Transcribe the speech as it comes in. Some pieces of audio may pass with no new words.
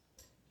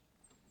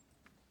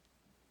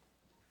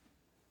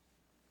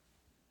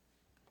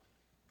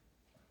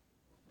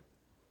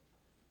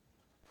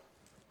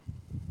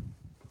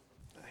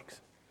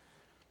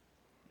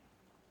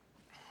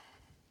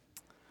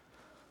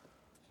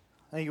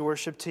Thank you,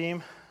 worship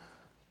team.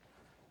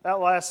 That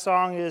last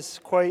song is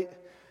quite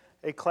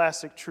a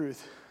classic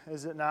truth,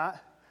 is it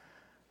not?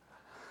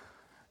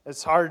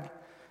 It's hard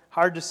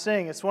to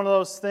sing. It's one of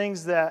those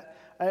things that,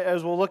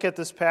 as we'll look at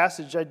this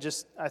passage,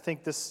 I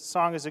think this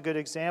song is a good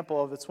example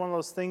of. It's one of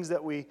those things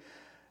that we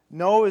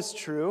know is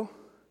true.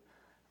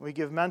 We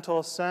give mental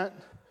assent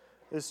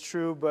is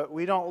true, but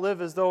we don't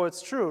live as though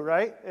it's true,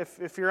 right?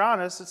 If you're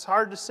honest, it's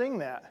hard to sing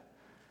that.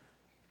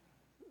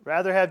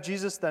 Rather have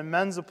Jesus than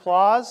men's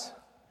applause.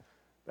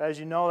 But as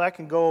you know, that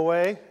can go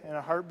away in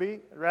a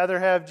heartbeat. I'd rather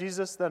have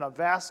Jesus than a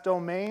vast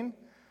domain.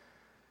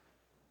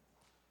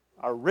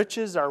 Our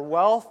riches, our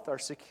wealth, our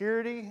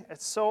security.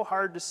 It's so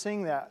hard to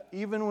sing that,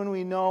 even when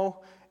we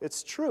know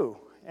it's true.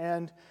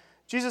 And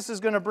Jesus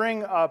is going to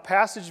bring a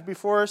passage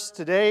before us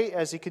today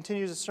as he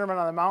continues the Sermon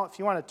on the Mount. If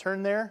you want to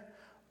turn there,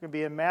 we're going to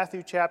be in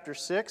Matthew chapter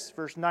 6,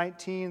 verse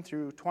 19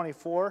 through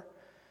 24.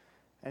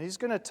 And he's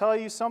going to tell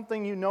you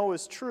something you know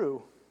is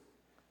true.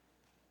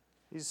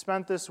 He's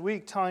spent this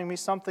week telling me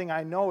something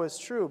I know is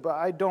true, but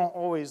I don't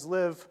always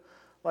live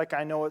like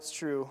I know it's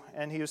true.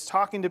 And he was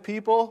talking to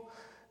people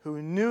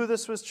who knew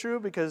this was true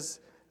because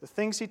the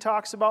things he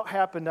talks about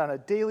happened on a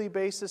daily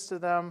basis to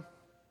them.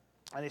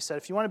 And he said,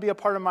 if you want to be a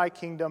part of my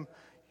kingdom,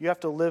 you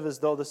have to live as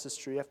though this is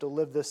true. You have to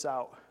live this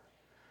out.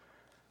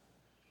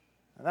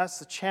 And that's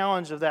the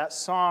challenge of that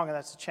song, and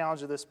that's the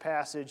challenge of this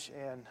passage.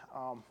 And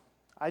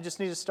I just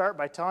need to start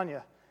by telling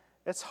you,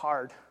 it's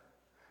hard.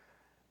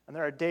 And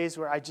there are days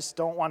where I just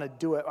don't want to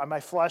do it. My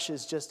flesh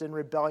is just in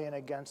rebellion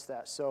against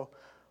that. So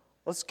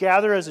let's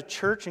gather as a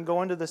church and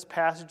go into this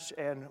passage,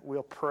 and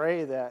we'll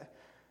pray that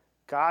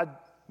God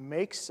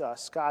makes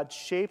us, God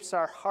shapes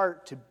our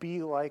heart to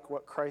be like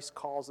what Christ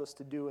calls us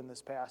to do in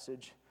this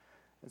passage,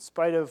 in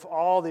spite of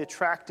all the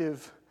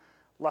attractive,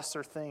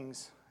 lesser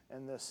things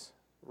in this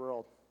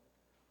world.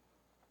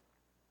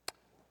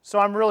 So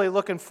I'm really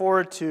looking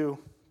forward to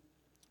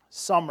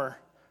summer,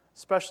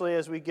 especially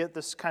as we get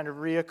this kind of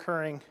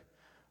reoccurring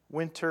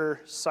winter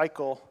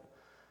cycle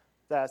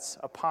that's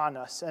upon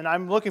us. And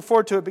I'm looking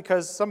forward to it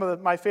because some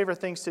of my favorite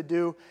things to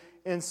do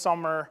in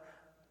summer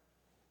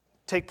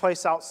take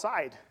place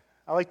outside.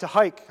 I like to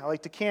hike, I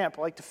like to camp,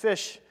 I like to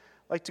fish,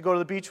 I like to go to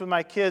the beach with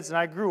my kids, and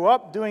I grew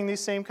up doing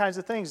these same kinds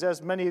of things,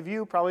 as many of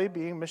you, probably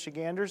being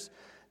Michiganders,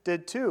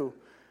 did too.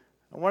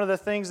 And one of the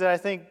things that I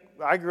think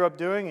I grew up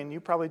doing, and you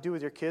probably do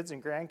with your kids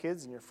and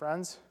grandkids and your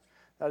friends,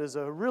 that is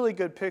a really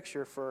good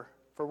picture for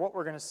what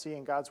we're going to see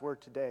in God's Word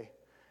today.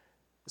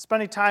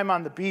 Spending time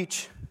on the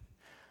beach,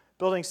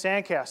 building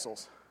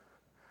sandcastles.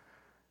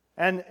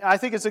 And I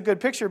think it's a good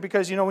picture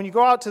because, when you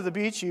go out to the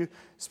beach, you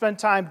spend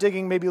time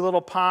digging maybe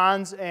little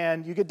ponds,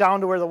 and you get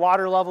down to where the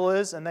water level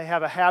is, and they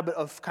have a habit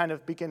of kind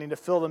of beginning to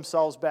fill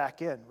themselves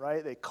back in,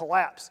 right? They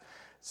collapse.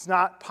 It's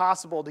not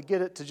possible to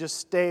get it to just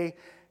stay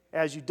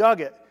as you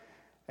dug it.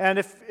 And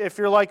if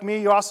you're like me,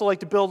 you also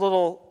like to build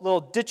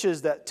little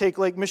ditches that take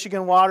Lake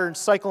Michigan water and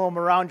cycle them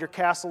around your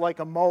castle like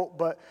a moat,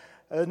 but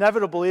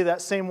inevitably,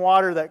 that same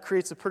water that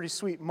creates a pretty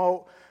sweet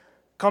moat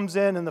comes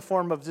in the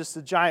form of just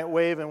a giant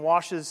wave and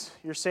washes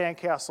your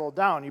sandcastle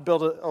down. You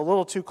build it a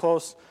little too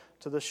close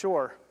to the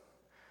shore.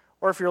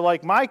 Or if you're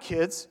like my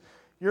kids,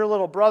 your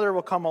little brother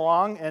will come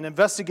along and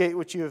investigate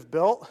what you have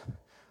built,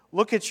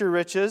 look at your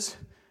riches,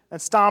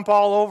 and stomp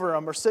all over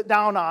them or sit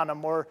down on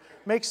them or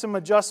make some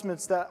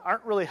adjustments that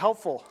aren't really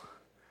helpful.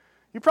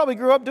 You probably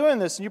grew up doing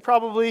this, and you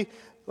probably,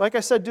 like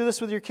I said, do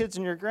this with your kids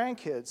and your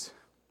grandkids.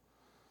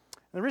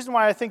 And the reason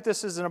why I think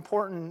this is an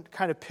important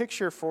kind of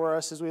picture for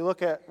us as we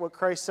look at what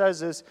Christ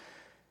says is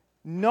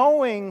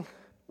knowing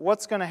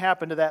what's going to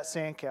happen to that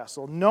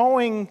sandcastle,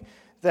 knowing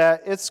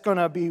that it's going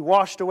to be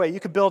washed away. You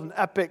could build an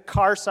epic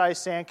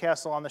car-sized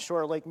sandcastle on the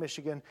shore of Lake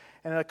Michigan,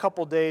 and in a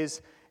couple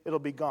days, it'll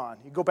be gone.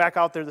 You go back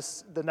out there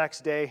the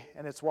next day,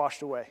 and it's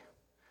washed away.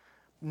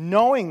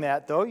 Knowing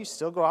that, though, you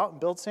still go out and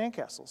build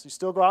sandcastles. You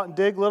still go out and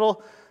dig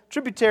little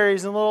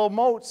tributaries and little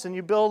moats, and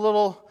you build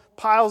little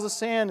piles of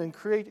sand and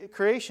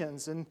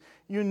creations. And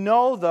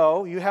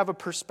though, you have a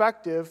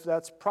perspective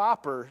that's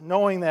proper,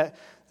 knowing that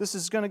this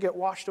is going to get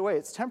washed away.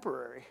 It's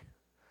temporary.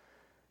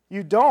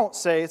 You don't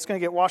say it's going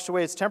to get washed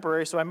away, it's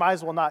temporary, so I might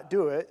as well not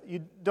do it.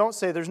 You don't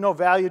say there's no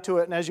value to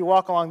it, and as you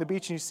walk along the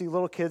beach and you see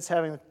little kids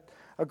having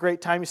a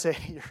great time, you say,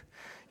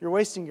 you're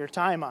wasting your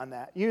time on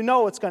that. You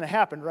know what's going to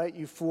happen, right,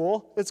 you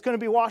fool? It's going to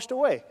be washed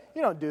away.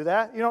 You don't do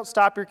that. You don't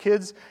stop your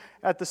kids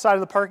at the side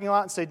of the parking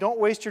lot and say, don't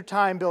waste your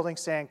time building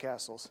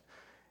sandcastles.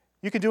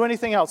 You can do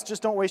anything else,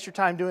 just don't waste your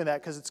time doing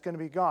that because it's going to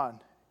be gone.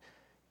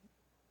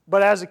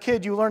 But as a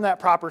kid, you learn that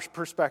proper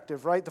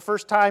perspective, right? The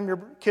first time your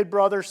kid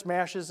brother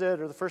smashes it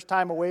or the first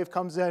time a wave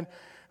comes in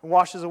and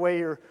washes away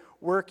your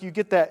work, you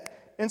get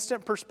that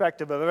instant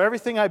perspective of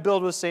everything I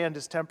build with sand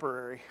is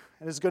temporary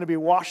and is going to be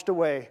washed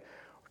away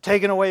or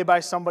taken away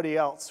by somebody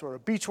else, or a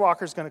beach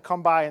walker is going to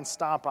come by and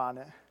stomp on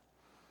it.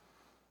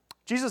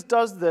 Jesus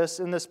does this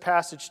in this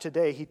passage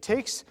today. He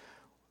takes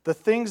the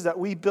things that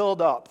we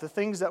build up, the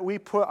things that we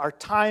put our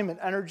time and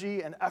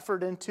energy and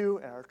effort into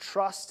and our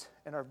trust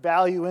and our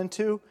value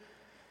into,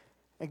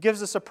 and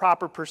gives us a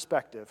proper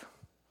perspective.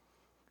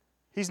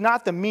 He's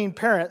not the mean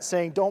parent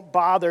saying, don't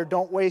bother,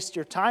 don't waste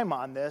your time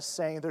on this,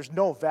 saying there's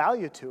no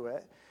value to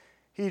it.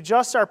 He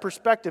adjusts our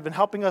perspective in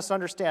helping us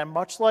understand,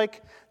 much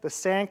like the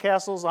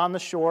sandcastles on the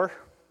shore,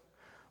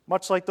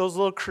 much like those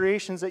little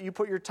creations that you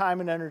put your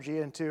time and energy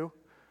into,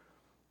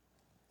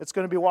 it's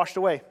going to be washed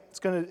away. It's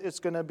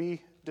going to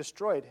be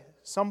destroyed.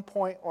 Some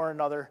point or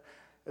another,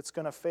 it's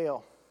going to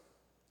fail.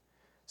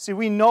 See,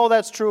 we know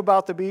that's true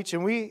about the beach,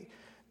 and we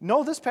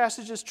know this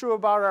passage is true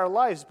about our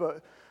lives,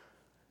 but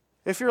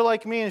if you're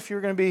like me, and if you're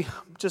going to be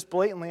just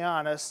blatantly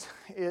honest,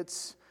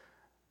 it's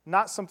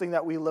not something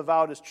that we live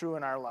out as true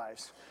in our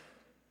lives.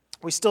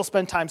 We still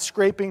spend time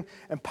scraping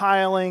and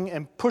piling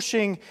and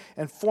pushing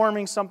and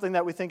forming something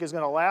that we think is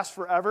going to last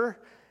forever,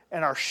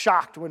 and are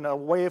shocked when a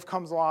wave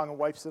comes along and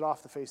wipes it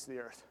off the face of the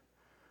earth.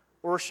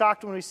 Or we're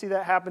shocked when we see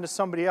that happen to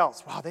somebody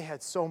else. Wow, they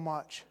had so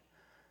much.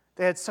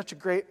 They had such a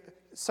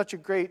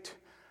great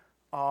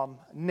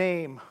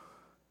name.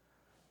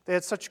 They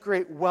had such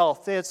great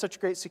wealth. They had such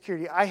great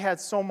security. I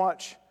had so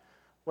much,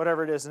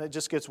 whatever it is, and it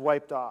just gets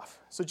wiped off.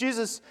 So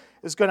Jesus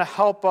is going to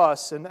help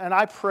us, and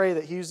I pray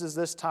that he uses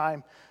this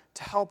time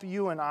to help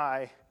you and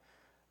I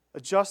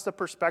adjust the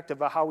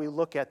perspective of how we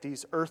look at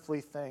these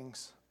earthly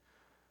things.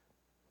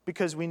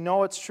 Because we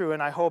know it's true,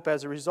 and I hope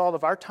as a result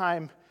of our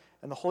time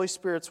and the Holy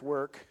Spirit's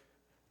work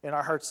in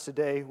our hearts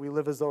today, we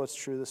live as though it's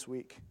true this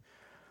week.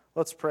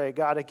 Let's pray.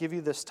 God, I give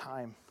you this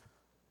time,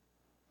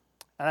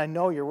 and I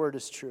know your word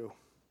is true.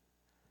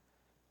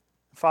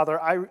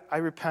 Father, I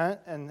repent,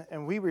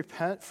 and we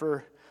repent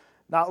for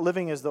not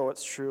living as though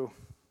it's true.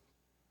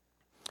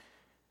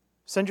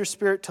 Send your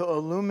Spirit to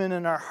illumine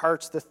in our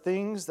hearts the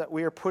things that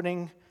we are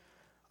putting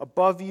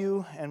above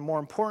you and more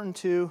important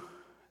to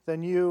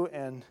than you,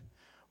 and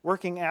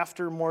working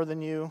after more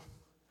than you,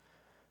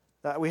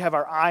 that we have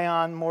our eye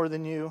on more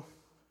than you.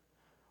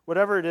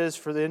 Whatever it is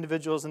for the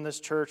individuals in this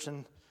church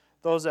and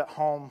those at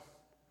home,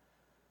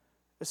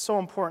 it's so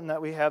important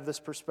that we have this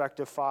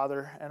perspective,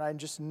 Father, and I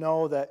just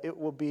know that it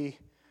will be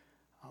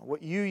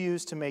what you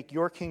use to make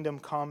your kingdom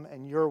come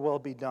and your will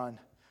be done.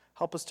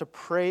 Help us to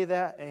pray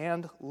that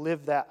and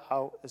live that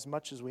out as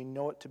much as we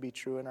know it to be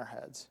true in our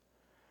heads.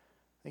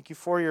 Thank you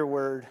for your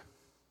word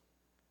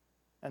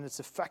and its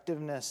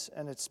effectiveness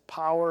and its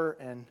power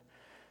and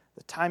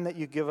the time that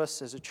you give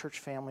us as a church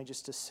family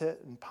just to sit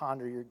and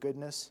ponder your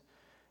goodness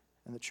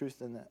and the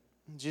truth in it.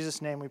 In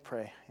Jesus' name we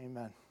pray.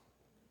 Amen.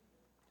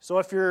 So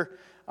if you're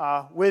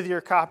with your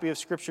copy of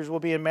Scriptures,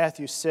 we'll be in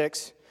Matthew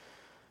 6,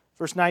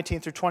 verse 19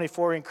 through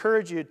 24. We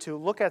encourage you to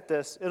look at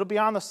this. It'll be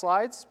on the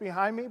slides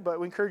behind me, but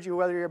we encourage you,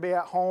 whether you'll be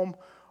at home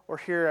or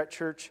here at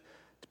church,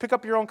 to pick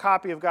up your own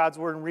copy of God's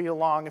Word and read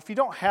along. If you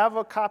don't have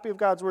a copy of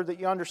God's Word that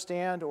you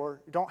understand,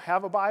 or you don't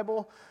have a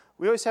Bible,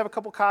 we always have a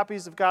couple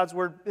copies of God's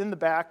Word in the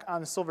back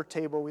on the silver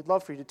table. We'd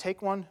love for you to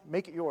take one,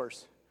 make it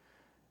yours.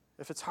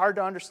 If it's hard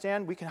to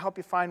understand, we can help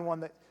you find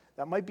one that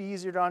might be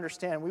easier to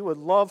understand. We would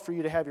love for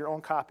you to have your own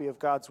copy of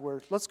God's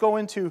Word. Let's go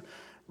into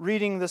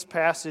reading this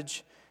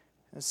passage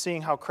and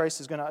seeing how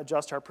Christ is going to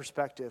adjust our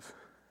perspective.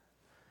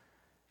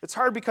 It's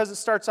hard because it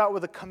starts out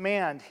with a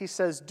command. He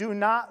says, do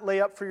not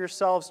lay up for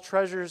yourselves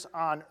treasures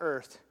on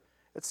earth.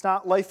 It's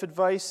not life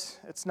advice.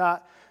 It's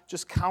not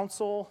just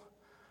counsel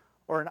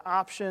or an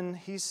option.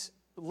 He's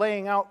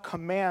laying out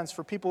commands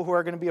for people who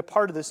are going to be a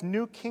part of this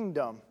new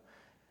kingdom.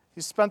 He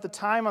spent the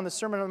time on the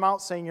Sermon on the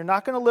Mount saying, you're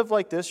not going to live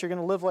like this, you're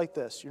going to live like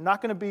this. You're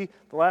not going to be,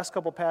 the last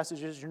couple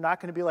passages, you're not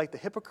going to be like the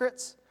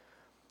hypocrites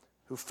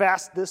who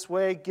fast this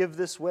way, give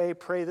this way,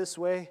 pray this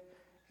way.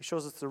 He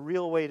shows us the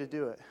real way to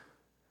do it.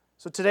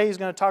 So today he's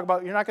going to talk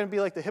about, you're not going to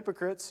be like the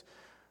hypocrites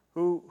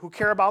who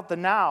care about the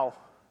now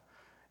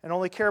and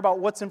only care about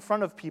what's in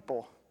front of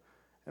people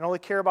and only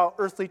care about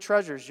earthly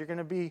treasures. You're going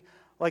to be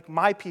like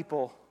my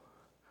people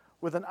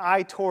with an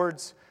eye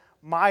towards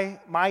my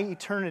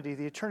eternity,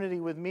 the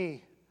eternity with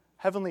me.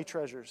 Heavenly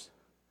treasures.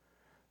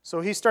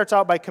 So he starts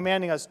out by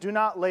commanding us, do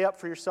not lay up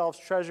for yourselves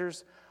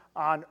treasures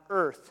on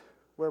earth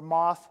where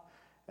moth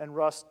and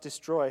rust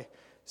destroy.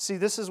 See,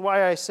 this is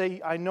why I say,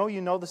 I know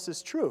you know this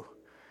is true.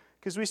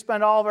 Because we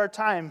spend all of our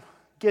time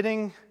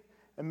getting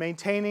and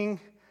maintaining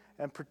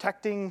and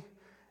protecting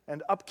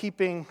and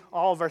upkeeping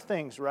all of our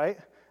things, right?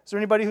 Is there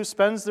anybody who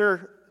spends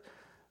their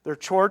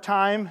chore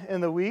time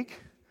in the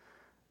week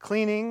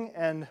cleaning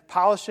and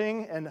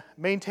polishing and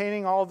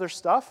maintaining all of their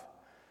stuff?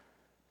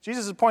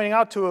 Jesus is pointing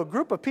out to a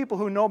group of people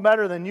who know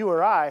better than you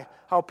or I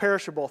how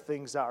perishable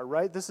things are,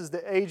 right? This is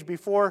the age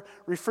before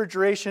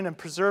refrigeration and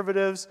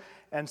preservatives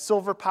and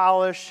silver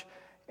polish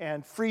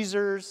and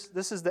freezers.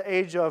 This is the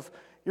age of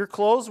your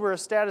clothes were a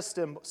status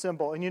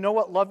symbol. And you know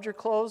what loved your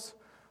clothes?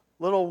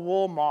 Little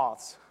wool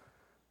moths.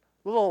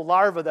 Little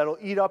larvae that'll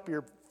eat up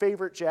your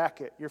favorite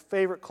jacket, your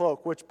favorite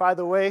cloak, which, by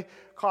the way,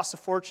 costs a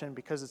fortune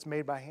because it's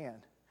made by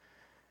hand.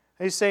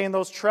 And he's saying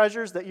those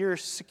treasures that you're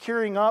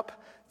securing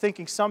up,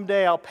 thinking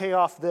someday I'll pay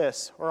off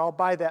this, or I'll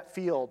buy that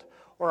field,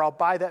 or I'll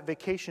buy that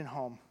vacation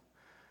home,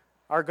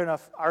 are gonna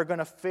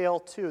fail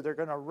too. They're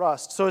gonna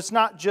rust. So it's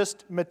not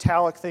just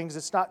metallic things.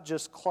 It's not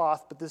just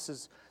cloth, but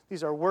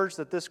these are words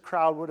that this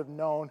crowd would have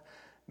known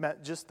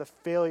meant just the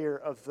failure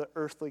of the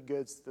earthly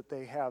goods that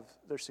they have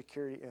their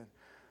security in.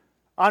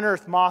 On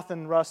earth, moth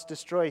and rust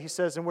destroy, he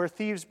says, and where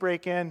thieves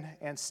break in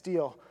and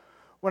steal.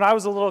 When I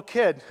was a little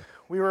kid,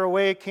 we were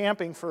away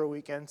camping for a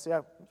weekend.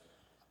 So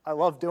I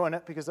love doing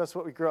it because that's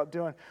what we grew up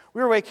doing.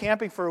 We were away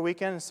camping for a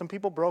weekend, and some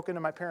people broke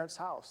into my parents'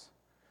 house.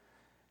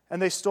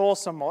 And they stole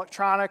some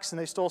electronics, and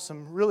they stole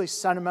some really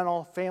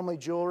sentimental family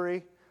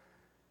jewelry.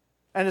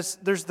 And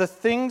there's the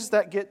things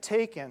that get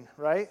taken,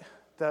 right?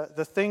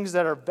 The things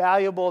that are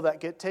valuable that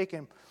get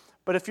taken.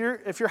 But if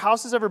your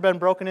house has ever been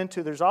broken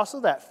into, there's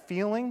also that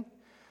feeling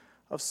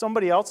of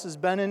somebody else has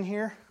been in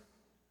here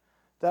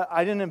that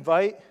I didn't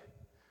invite,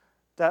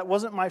 that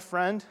wasn't my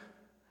friend.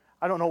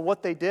 I don't know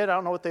what they did. I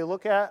don't know what they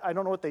look at. I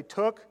don't know what they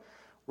took.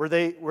 Were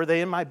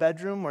they in my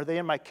bedroom? Were they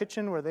in my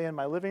kitchen? Were they in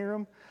my living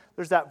room?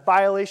 There's that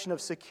violation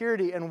of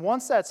security. And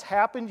once that's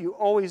happened, you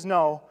always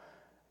know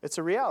it's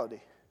a reality.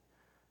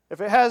 If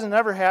it hasn't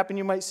ever happened,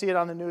 you might see it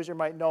on the news. You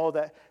might know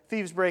that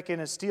thieves break in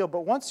and steal.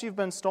 But once you've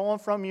been stolen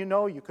from, you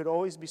know you could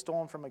always be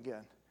stolen from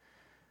again.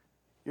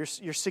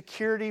 Your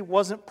security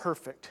wasn't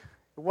perfect.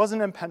 It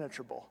wasn't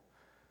impenetrable.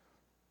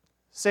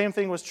 Same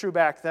thing was true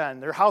back then.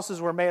 Their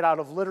houses were made out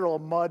of literal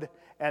mud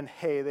and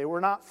hay. They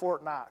were not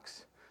Fort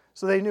Knox.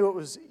 So they knew it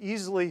was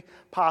easily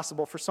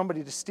possible for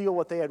somebody to steal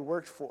what they had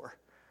worked for.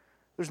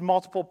 There's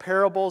multiple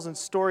parables and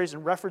stories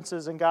and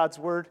references in God's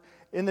Word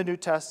in the New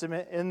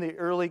Testament, in the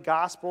early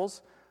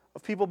Gospels,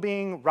 of people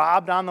being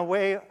robbed on the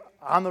way,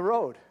 on the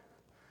road.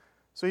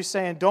 So he's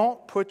saying,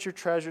 don't put your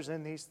treasures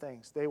in these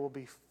things. They will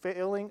be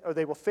failing, or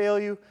they will fail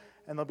you,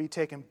 and they'll be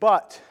taken.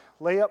 But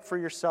lay up for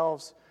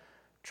yourselves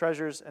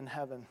treasures in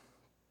heaven.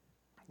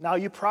 Now,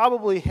 you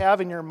probably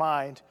have in your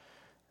mind,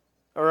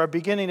 or are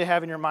beginning to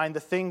have in your mind, the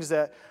things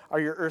that are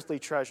your earthly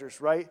treasures,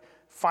 right?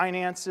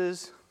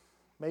 Finances,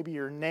 maybe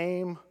your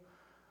name,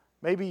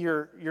 maybe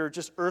your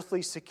just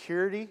earthly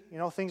security. You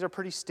know, things are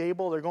pretty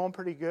stable. They're going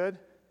pretty good.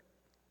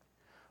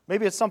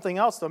 Maybe it's something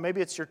else, though.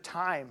 Maybe it's your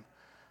time.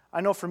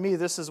 I know for me,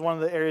 this is one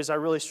of the areas I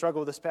really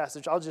struggle with this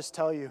passage. I'll just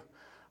tell you,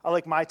 I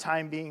like my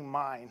time being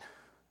mine.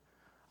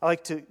 I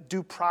like to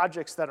do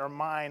projects that are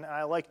mine, and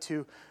I like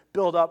to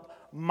build up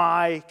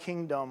my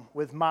kingdom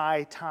with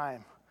my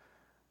time.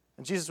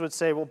 And Jesus would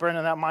say, well,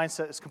 Brendan, that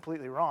mindset is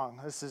completely wrong.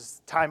 This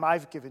is time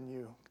I've given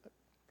you,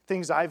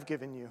 things I've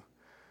given you,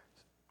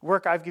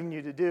 work I've given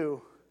you to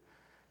do.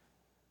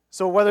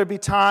 So whether it be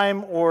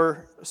time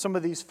or some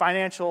of these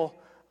financial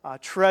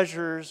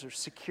treasures or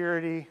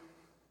security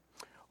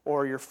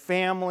or your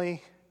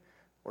family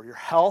or your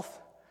health,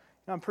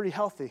 I'm pretty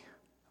healthy,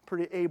 I'm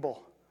pretty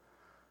able.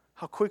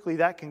 How quickly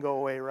that can go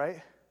away,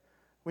 right?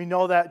 We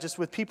know that just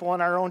with people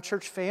in our own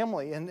church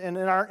family and in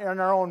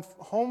our own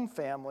home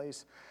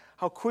families,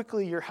 how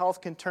quickly your health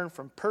can turn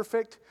from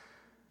perfect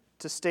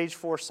to stage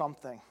 4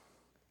 something.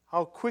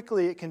 How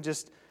quickly it can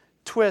just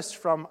twist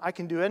from I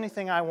can do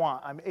anything I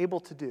want, I'm able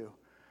to do,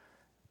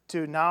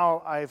 to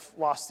now I've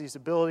lost these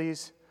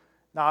abilities,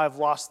 now I've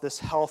lost this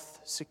health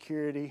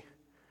security.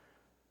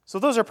 So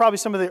those are probably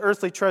some of the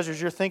earthly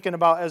treasures you're thinking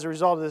about as a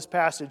result of this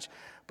passage.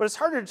 But it's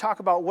harder to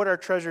talk about what are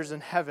treasures in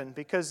heaven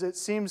because it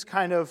seems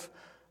kind of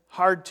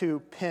hard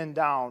to pin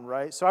down,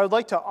 right? So I would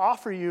like to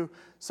offer you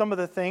some of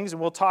the things,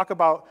 and we'll talk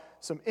about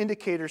some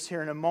indicators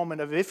here in a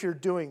moment of if you're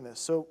doing this.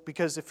 So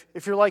because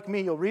if you're like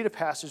me, you'll read a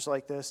passage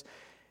like this.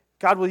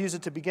 God will use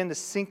it to begin to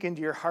sink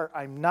into your heart.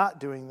 I'm not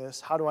doing this.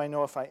 How do I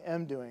know if I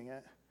am doing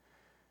it?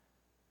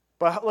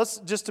 But let's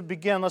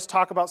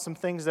talk about some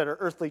things that are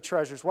earthly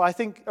treasures. Well,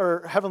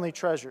 or heavenly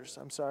treasures,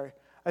 I'm sorry.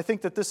 I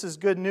think that this is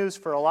good news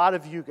for a lot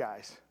of you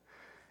guys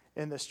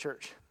in this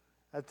church.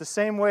 At the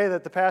same way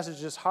that the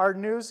passage is hard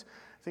news,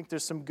 I think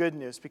there's some good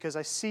news because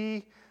I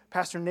see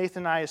Pastor Nathan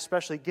and I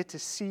especially get to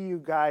see you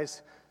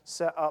guys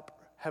set up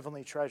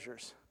heavenly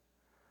treasures.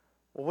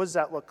 Well, what does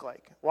that look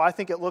like? Well, I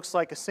think it looks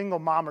like a single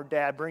mom or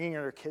dad bringing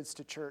their kids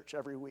to church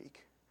every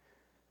week,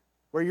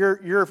 where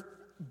you're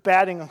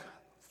batting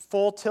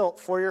full tilt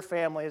for your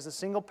family as a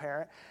single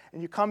parent,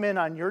 and you come in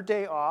on your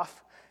day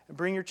off and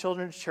bring your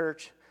children to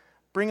church,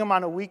 bring them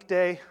on a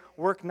weekday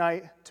work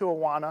night to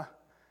Awana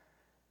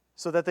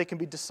so that they can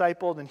be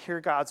discipled and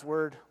hear God's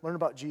word, learn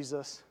about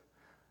Jesus,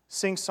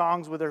 sing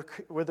songs with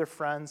their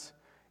friends.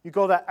 You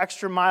go that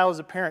extra mile as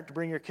a parent to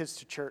bring your kids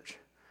to church.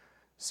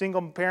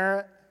 Single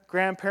parent,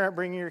 grandparent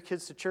bringing your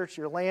kids to church,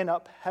 you're laying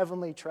up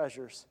heavenly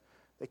treasures.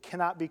 They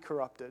cannot be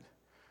corrupted.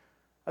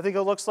 I think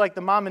it looks like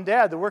the mom and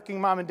dad, the working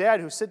mom and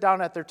dad who sit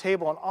down at their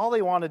table and all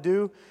they want to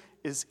do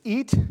is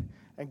eat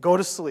and go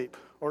to sleep.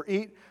 Or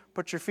eat,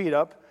 put your feet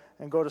up,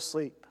 and go to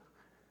sleep.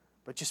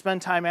 But you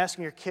spend time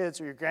asking your kids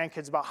or your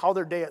grandkids about how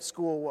their day at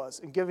school was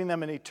and giving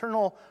them an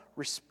eternal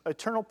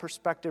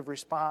perspective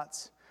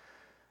response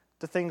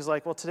to things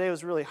like, well, today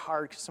was really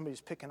hard because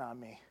somebody's picking on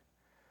me.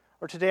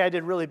 Or today I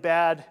did really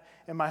bad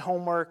in my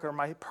homework or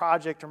my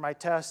project or my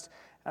test.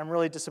 I'm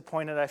really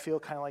disappointed. I feel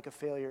kind of like a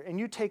failure. And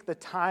you take the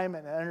time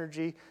and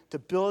energy to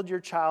build your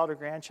child or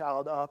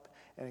grandchild up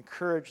and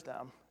encourage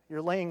them.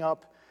 You're laying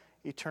up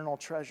eternal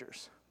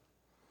treasures.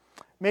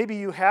 Maybe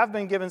you have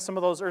been given some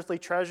of those earthly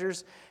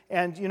treasures,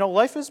 and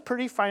life is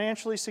pretty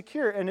financially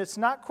secure, and it's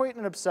not quite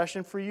an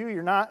obsession for you.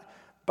 You're not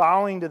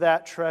bowing to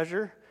that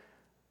treasure,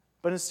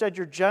 but instead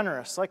you're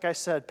generous. Like I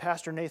said,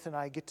 Pastor Nathan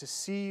and I get to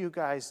see you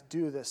guys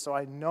do this, so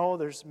I know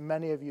there's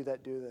many of you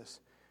that do this.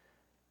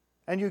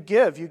 And you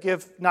give. You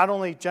give not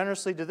only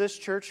generously to this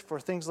church for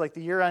things like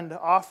the year-end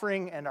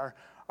offering and our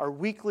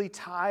weekly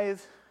tithe,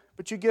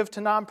 but you give to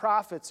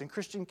nonprofits and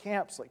Christian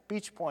camps like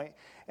Beach Point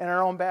and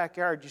our own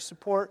backyard. You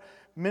support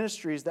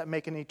ministries that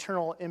make an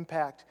eternal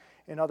impact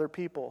in other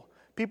people.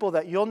 People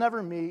that you'll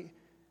never meet,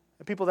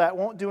 and people that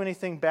won't do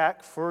anything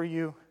back for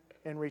you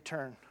in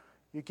return.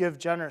 You give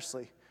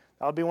generously.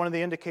 That'll be one of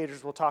the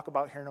indicators we'll talk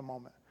about here in a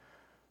moment.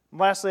 And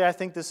lastly, I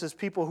think this is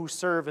people who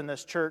serve in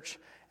this church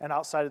and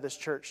outside of this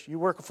church. You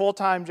work a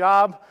full-time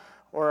job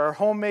or are a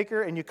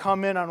homemaker and you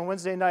come in on a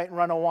Wednesday night and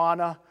run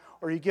Awana,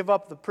 or you give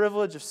up the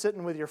privilege of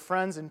sitting with your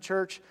friends in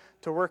church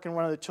to work in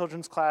one of the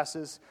children's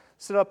classes,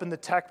 sit up in the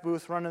tech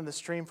booth running the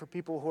stream for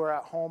people who are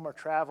at home or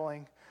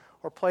traveling,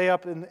 or play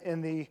up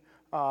in the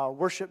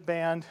worship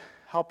band,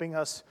 helping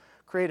us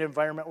create an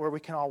environment where we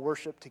can all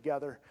worship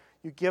together.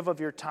 You give of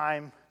your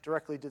time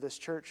directly to this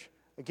church.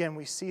 Again,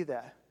 we see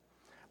that.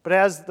 But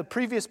as the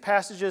previous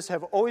passages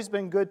have always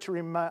been good to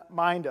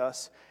remind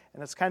us,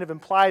 and it's kind of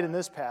implied in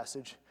this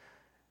passage,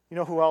 you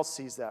know who else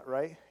sees that,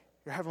 right?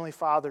 Your Heavenly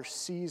Father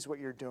sees what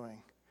you're doing.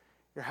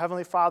 Your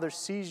Heavenly Father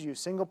sees you,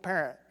 single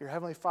parent. Your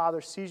Heavenly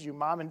Father sees you,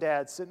 mom and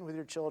dad, sitting with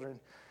your children.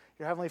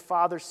 Your Heavenly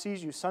Father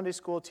sees you, Sunday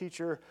school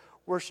teacher,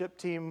 worship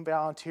team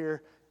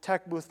volunteer,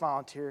 tech booth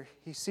volunteer.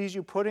 He sees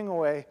you putting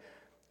away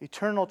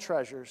eternal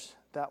treasures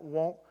that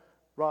won't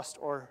rust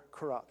or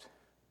corrupt.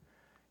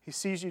 He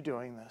sees you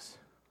doing this.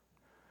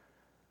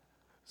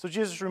 So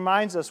Jesus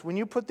reminds us, when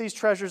you put these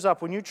treasures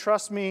up, when you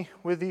trust me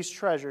with these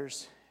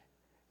treasures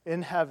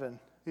in heaven,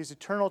 these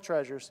eternal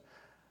treasures,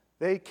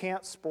 they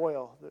can't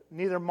spoil.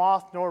 Neither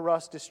moth nor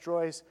rust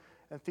destroys,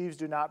 and thieves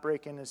do not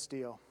break in and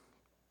steal.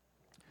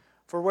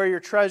 For where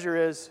your treasure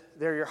is,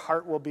 there your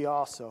heart will be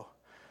also.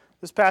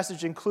 This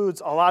passage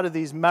includes a lot of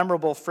these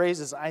memorable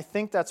phrases. I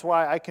think that's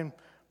why I can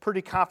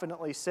pretty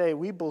confidently say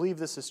we believe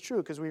this is true,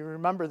 because we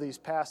remember these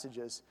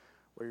passages.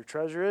 Where your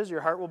treasure is,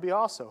 your heart will be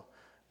also.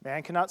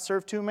 Man cannot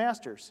serve two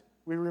masters.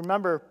 We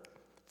remember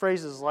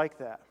phrases like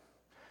that.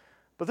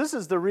 But this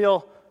is the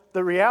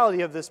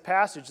reality of this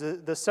passage,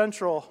 the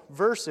central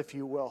verse, if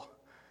you will.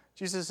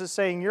 Jesus is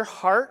saying your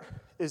heart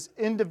is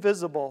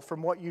indivisible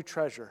from what you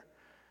treasure.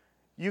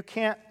 You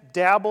can't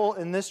dabble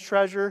in this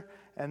treasure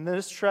and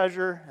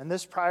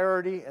this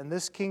priority and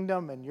this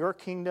kingdom and your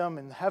kingdom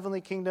and the heavenly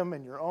kingdom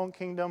and your own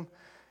kingdom.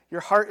 Your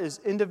heart is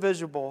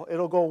indivisible.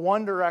 It'll go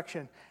one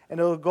direction,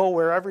 and it'll go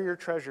wherever your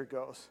treasure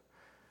goes.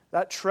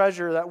 That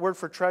treasure, that word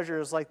for treasure,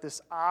 is like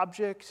this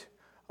object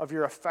of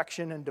your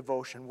affection and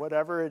devotion,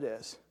 whatever it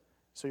is.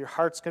 So your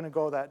heart's going to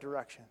go that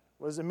direction.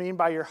 What does it mean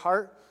by your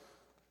heart?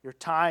 Your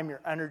time, your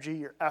energy,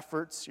 your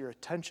efforts, your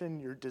attention,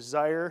 your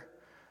desire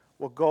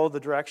will go the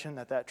direction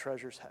that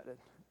treasure's headed.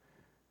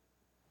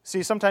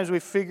 See, sometimes we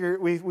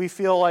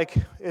feel like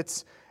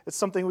it's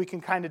something we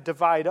can kind of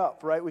divide up,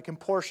 right? We can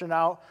portion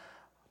out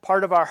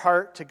part of our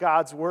heart to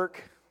God's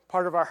work,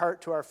 part of our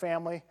heart to our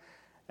family,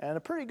 and a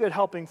pretty good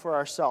helping for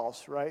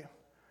ourselves, right?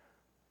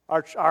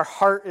 Our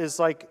heart is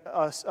like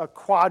a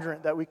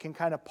quadrant that we can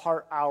kind of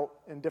part out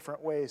in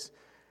different ways.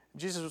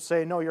 Jesus would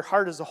say, no, your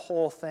heart is a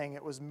whole thing.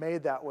 It was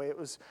made that way. It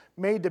was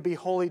made to be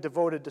wholly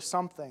devoted to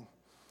something.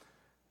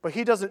 But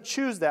he doesn't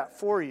choose that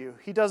for you.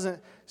 He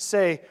doesn't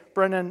say,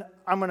 Brendan,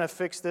 I'm going to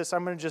fix this.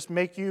 I'm going to just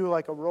make you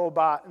like a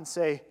robot and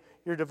say,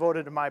 you're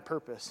devoted to my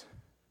purpose.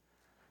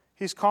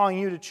 He's calling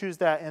you to choose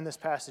that in this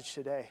passage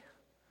today.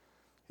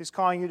 He's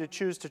calling you to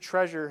choose to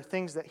treasure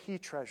things that he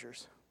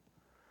treasures.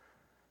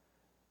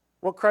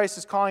 What Christ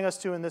is calling us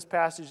to in this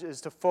passage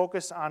is to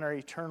focus on our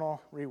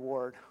eternal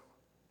reward.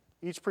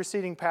 Each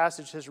preceding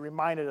passage has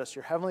reminded us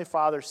your Heavenly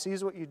Father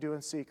sees what you do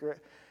in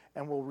secret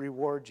and will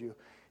reward you.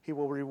 He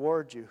will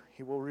reward you.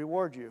 He will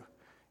reward you.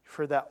 You've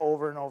heard that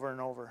over and over and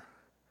over.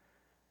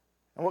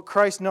 And what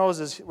Christ knows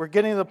is we're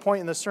getting to the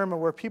point in the sermon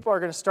where people are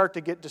going to start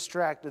to get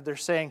distracted. They're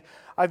saying,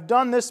 I've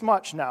done this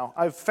much now.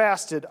 I've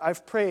fasted.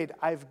 I've prayed.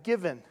 I've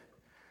given.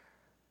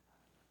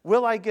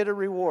 Will I get a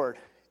reward?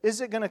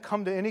 Is it going to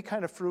come to any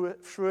kind of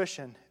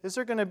fruition? Is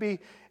there going to be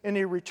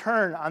any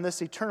return on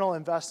this eternal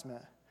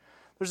investment?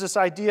 There's this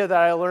idea that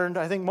I learned,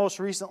 I think most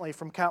recently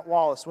from Kent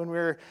Wallace when we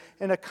were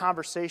in a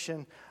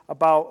conversation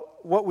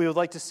about what we would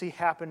like to see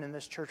happen in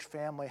this church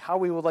family, how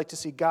we would like to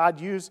see God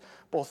use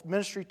both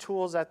ministry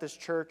tools at this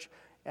church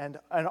and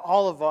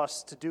all of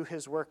us to do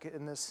his work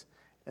in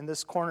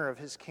this corner of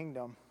his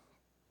kingdom.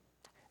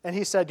 And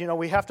he said,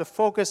 we have to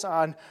focus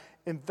on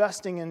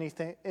investing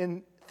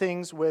in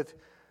things with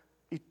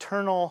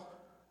eternal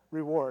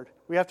reward.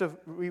 We have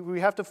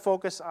to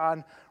focus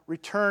on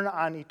return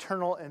on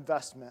eternal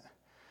investment.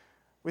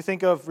 We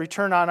think of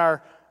return on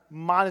our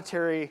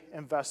monetary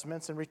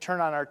investments and return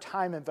on our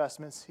time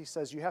investments. He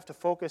says you have to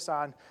focus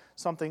on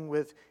something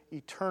with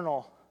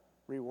eternal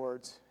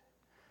rewards.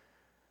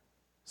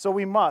 So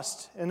we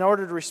must, in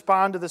order to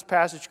respond to this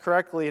passage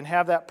correctly and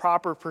have that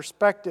proper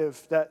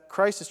perspective that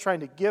Christ is trying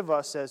to give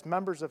us as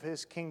members of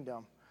his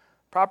kingdom,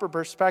 proper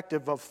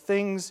perspective of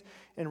things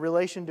in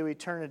relation to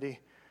eternity,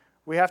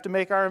 we have to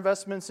make our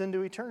investments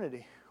into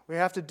eternity. We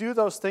have to do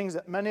those things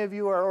that many of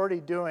you are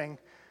already doing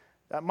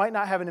that might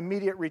not have an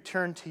immediate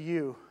return to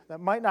you, that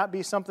might not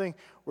be something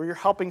where you're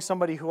helping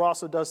somebody who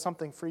also does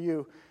something for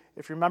you.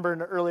 If you remember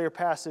in an earlier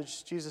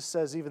passage, Jesus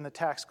says even the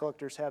tax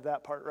collectors have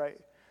that part right.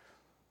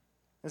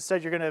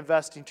 Instead, you're going to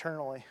invest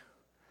eternally.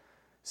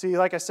 See,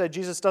 like I said,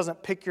 Jesus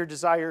doesn't pick your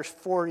desires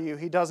for you.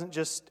 He doesn't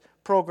just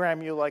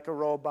program you like a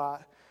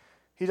robot.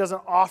 He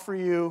doesn't offer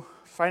you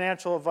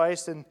financial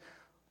advice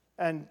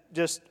and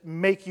just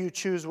make you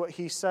choose what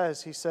he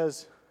says. He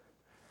says,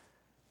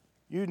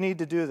 you need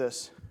to do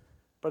this,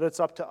 but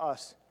it's up to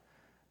us.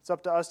 It's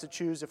up to us to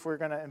choose if we're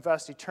going to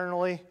invest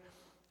eternally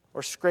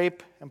or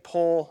scrape and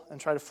pull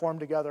and try to form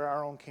together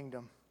our own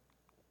kingdom.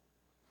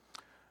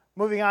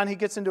 Moving on, he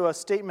gets into a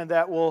statement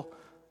that we'll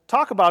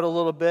talk about a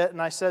little bit,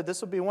 and I said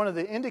this will be one of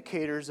the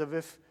indicators of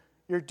if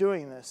you're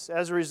doing this.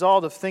 As a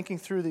result of thinking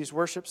through these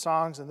worship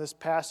songs and this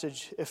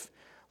passage, if,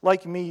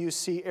 like me, you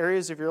see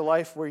areas of your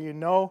life where you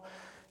know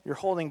you're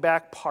holding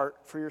back part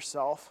for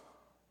yourself,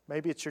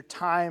 maybe it's your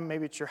time,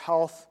 maybe it's your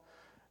health,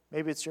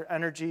 maybe it's your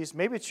energies,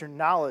 maybe it's your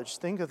knowledge.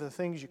 Think of the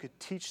things you could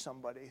teach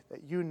somebody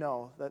that you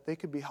know that they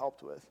could be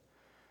helped with.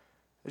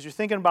 As you're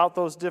thinking about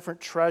those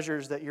different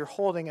treasures that you're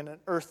holding in an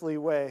earthly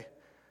way,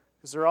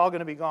 because they're all going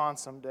to be gone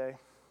someday,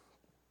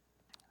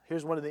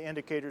 here's one of the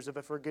indicators of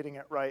if we're getting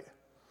it right.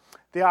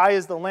 The eye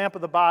is the lamp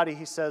of the body,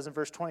 he says in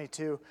verse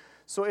 22.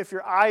 So if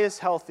your eye is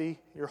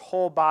healthy, your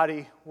whole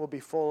body will be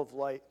full of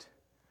light.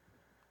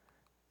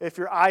 If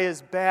your eye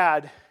is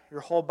bad,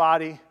 your whole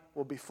body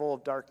will be full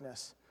of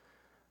darkness.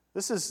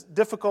 This is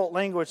difficult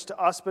language to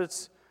us, but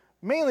it's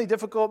mainly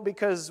difficult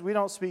because we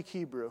don't speak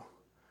Hebrew.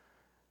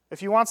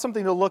 If you want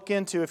something to look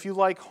into, if you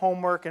like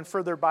homework and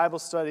further Bible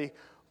study,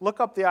 look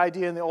up the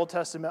idea in the Old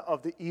Testament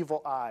of the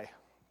evil eye,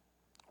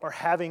 or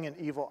having an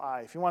evil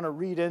eye, if you want to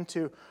read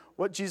into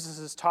what Jesus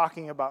is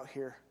talking about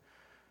here.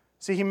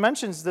 See, he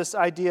mentions this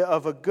idea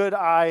of a good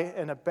eye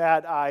and a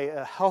bad eye,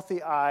 a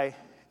healthy eye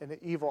and an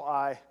evil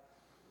eye,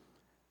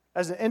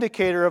 as an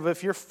indicator of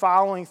if you're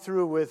following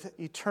through with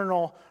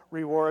eternal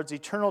rewards,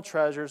 eternal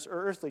treasures,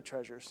 or earthly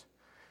treasures.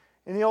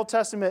 In the Old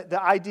Testament,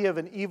 the idea of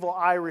an evil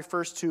eye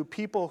refers to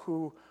people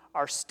who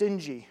are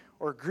stingy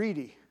or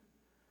greedy.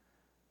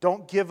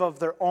 Don't give of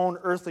their own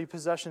earthly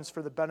possessions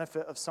for the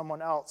benefit of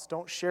someone else.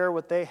 Don't share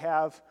what they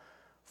have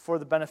for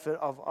the benefit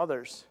of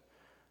others.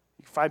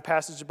 You can find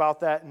passages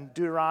about that in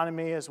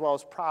Deuteronomy as well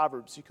as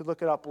Proverbs. You could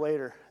look it up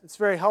later. It's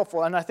very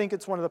helpful, and I think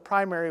it's one of the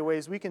primary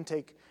ways we can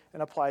take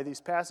and apply these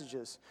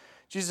passages.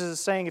 Jesus is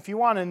saying, if you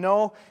want to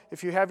know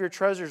if you have your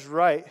treasures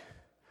right,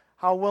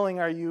 how willing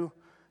are you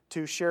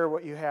to share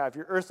what you have,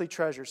 your earthly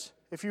treasures?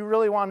 If you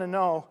really want to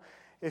know,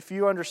 if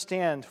you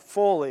understand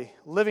fully,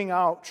 living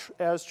out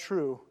as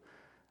true,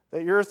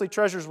 that your earthly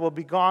treasures will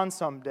be gone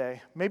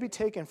someday, maybe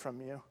taken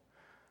from you,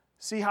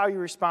 see how you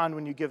respond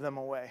when you give them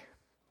away.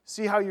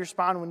 See how you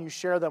respond when you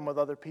share them with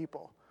other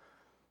people.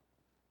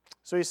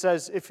 So he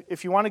says,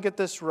 if you want to get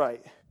this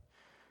right,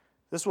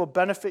 this will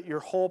benefit your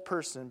whole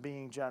person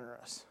being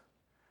generous.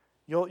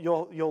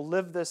 You'll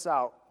live this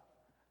out.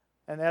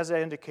 And as an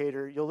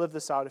indicator, you'll live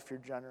this out if you're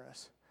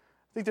generous.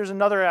 I think there's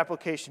another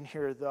application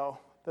here, though,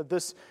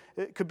 that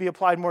it could be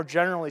applied more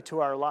generally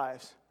to our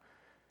lives.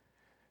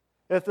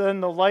 If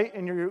then the light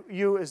in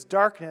you is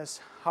darkness,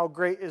 how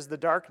great is the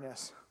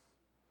darkness?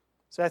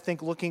 So I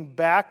think looking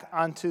back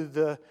onto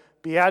the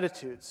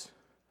Beatitudes,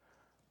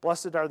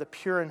 blessed are the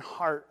pure in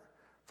heart,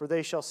 for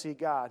they shall see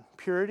God.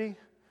 Purity,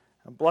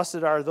 and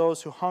blessed are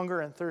those who hunger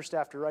and thirst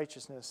after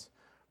righteousness,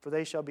 for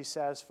they shall be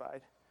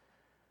satisfied.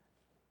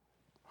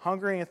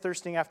 Hungering and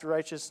thirsting after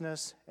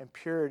righteousness and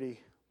purity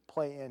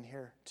play in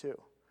here too.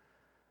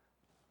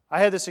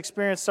 I had this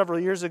experience several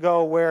years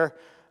ago where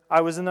I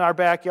was in our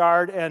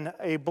backyard and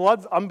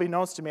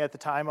unbeknownst to me at the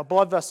time, a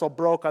blood vessel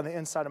broke on the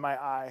inside of my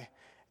eye.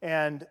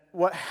 And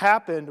what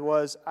happened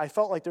was I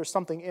felt like there was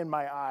something in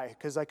my eye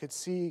because I could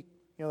see,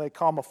 they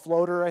call them a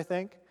floater, I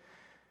think.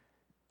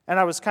 And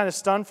I was kind of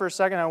stunned for a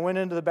second. I went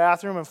into the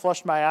bathroom and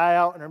flushed my eye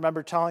out and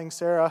remember telling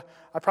Sarah,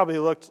 I probably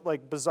looked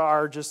like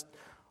bizarre, just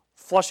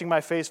flushing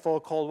my face full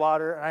of cold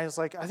water. And I was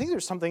like, I think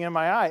there's something in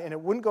my eye. And it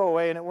wouldn't go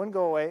away, and it wouldn't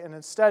go away. And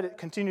instead, it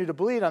continued to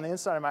bleed on the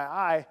inside of my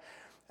eye.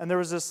 And there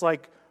was this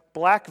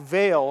black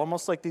veil,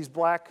 almost like these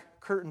black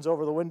curtains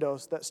over the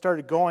windows that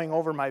started going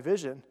over my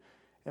vision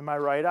in my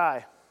right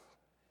eye.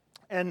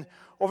 And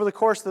over the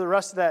course of the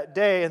rest of that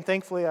day, and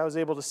thankfully I was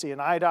able to see an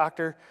eye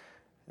doctor,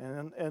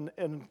 and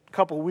in a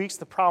couple of weeks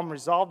the problem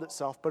resolved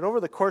itself. But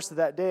over the course of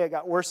that day, it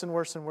got worse and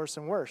worse and worse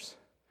and worse.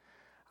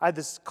 I had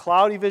this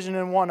cloudy vision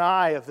in one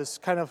eye of this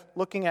kind of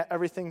looking at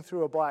everything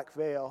through a black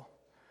veil.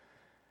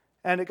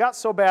 And it got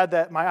so bad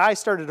that my eye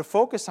started to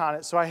focus on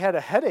it, so I had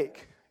a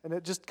headache. And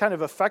it just kind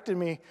of affected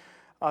me,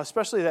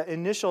 especially that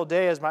initial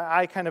day as my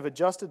eye kind of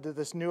adjusted to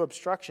this new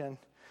obstruction.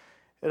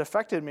 It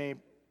affected me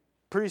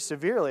pretty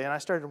severely, and I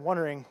started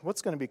wondering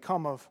what's going to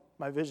become of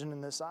my vision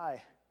in this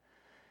eye.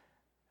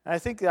 And I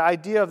think the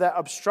idea of that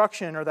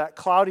obstruction or that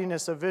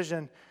cloudiness of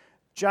vision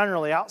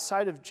generally,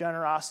 outside of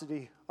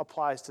generosity,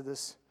 applies to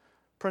this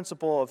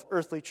principle of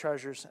earthly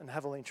treasures and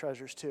heavenly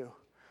treasures too.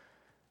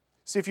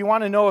 See, if you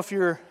want to know if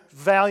you're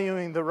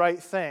valuing the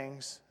right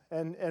things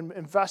and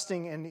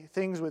investing in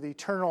things with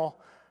eternal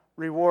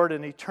reward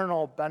and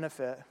eternal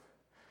benefit,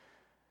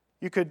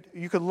 you could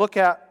look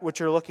at what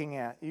you're looking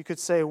at. You could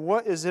say,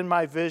 what is in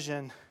my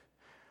vision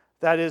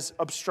that is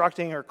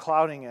obstructing or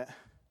clouding it?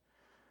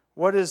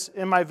 What is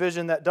in my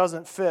vision that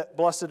doesn't fit?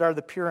 Blessed are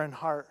the pure in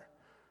heart.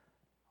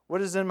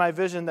 What is in my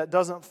vision that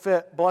doesn't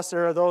fit? Blessed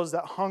are those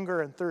that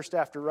hunger and thirst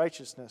after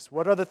righteousness.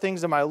 What other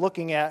things am I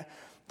looking at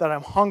that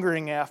I'm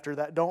hungering after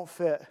that don't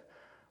fit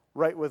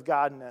right with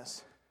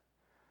Godness?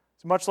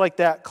 It's much like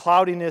that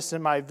cloudiness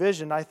in my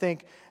vision. I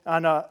think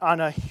on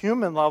a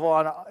human level,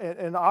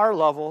 in our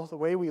level, the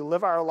way we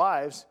live our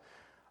lives,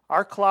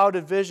 our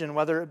clouded vision,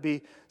 whether it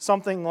be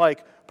something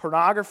like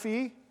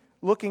pornography,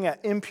 looking at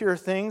impure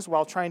things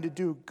while trying to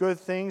do good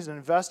things and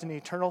invest in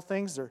eternal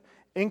things, they're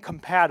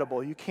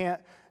incompatible. You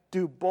can't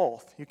do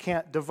both. You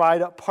can't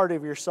divide up part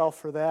of yourself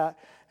for that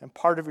and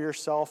part of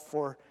yourself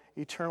for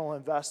eternal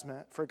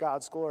investment for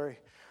God's glory.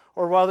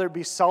 Or whether it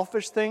be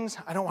selfish things,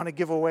 I don't want to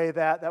give away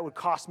that would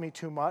cost me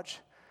too much.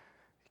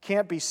 You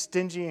can't be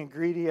stingy and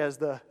greedy as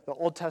the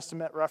Old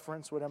Testament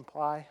reference would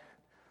imply.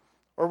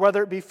 Or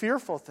whether it be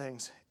fearful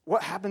things.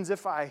 What happens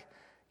if I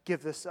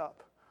give this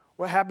up?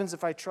 What happens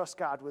if I trust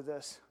God with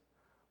this?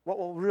 What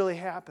will really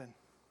happen?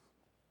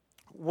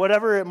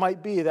 Whatever it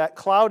might be, that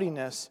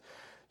cloudiness,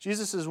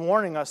 Jesus is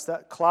warning us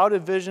that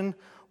clouded vision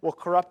will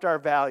corrupt our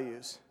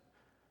values.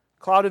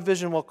 Clouded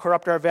vision will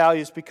corrupt our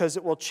values because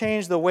it will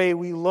change the way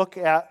we look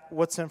at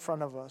what's in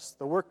front of us.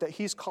 The work that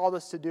He's called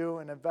us to do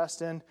and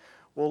invest in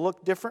will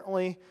look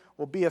differently,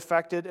 will be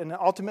affected, and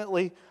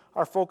ultimately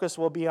our focus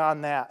will be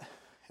on that.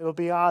 It'll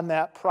be on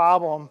that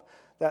problem,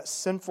 that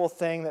sinful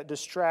thing, that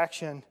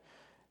distraction,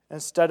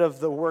 instead of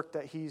the work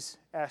that He's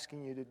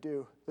asking you to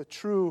do. The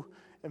true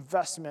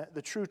investment,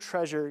 the true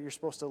treasure you're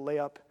supposed to lay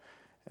up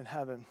in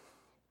heaven.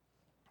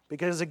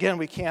 Because again,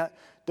 we can't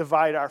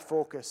divide our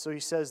focus. So He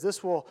says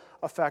this will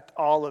affect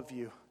all of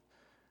you.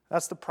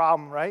 That's the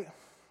problem, right?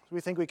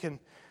 We think we can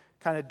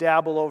kind of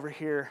dabble over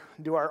here,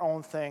 do our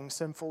own thing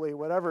sinfully,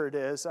 whatever it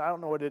is. I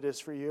don't know what it is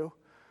for you.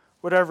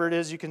 Whatever it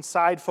is, you can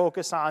side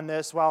focus on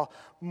this while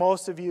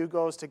most of you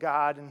goes to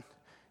God. And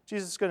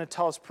Jesus is going to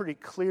tell us pretty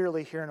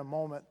clearly here in a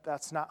moment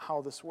that's not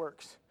how this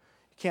works.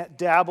 You can't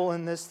dabble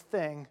in this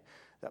thing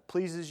that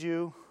pleases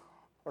you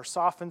or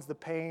softens the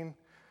pain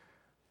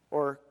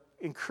or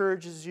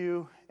encourages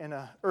you in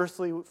an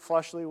earthly,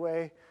 fleshly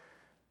way.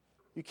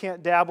 You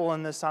can't dabble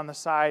in this on the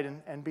side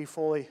and be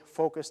fully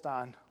focused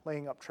on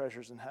laying up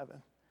treasures in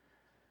heaven.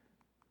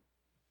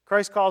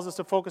 Christ calls us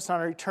to focus on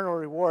our eternal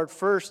reward.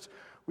 First,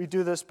 we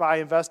do this by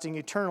investing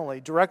eternally,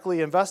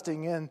 directly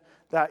investing in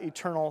that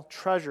eternal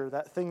treasure,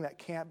 that thing that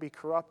can't be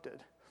corrupted.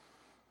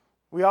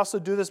 We also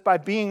do this by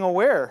being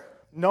aware,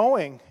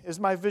 knowing, is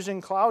my vision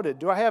clouded?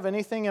 Do I have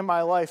anything in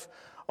my life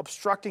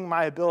obstructing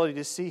my ability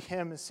to see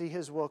Him and see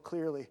His will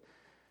clearly?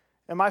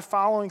 Am I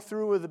following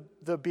through with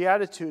the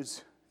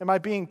Beatitudes? Am I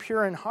being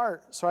pure in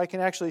heart so I can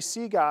actually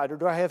see God? Or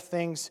do I have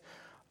things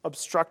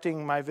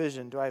obstructing my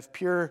vision? Do I have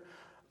pure,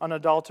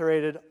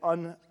 unadulterated,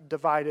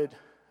 undivided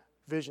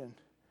vision?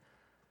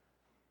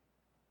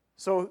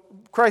 So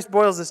Christ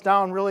boils this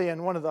down really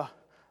in one of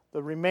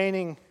the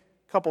remaining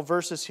couple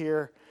verses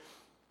here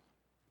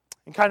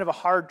in kind of a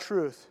hard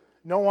truth.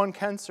 No one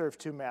can serve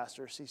two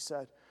masters, He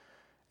said.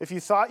 If you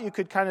thought you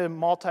could kind of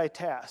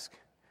multitask,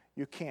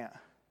 you can't.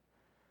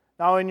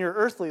 Now, in your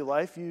earthly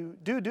life, you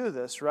do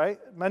this, right?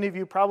 Many of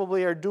you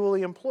probably are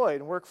dually employed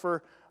and work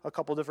for a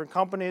couple different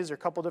companies or a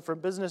couple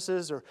different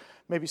businesses, or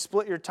maybe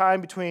split your time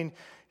between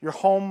your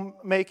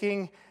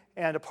homemaking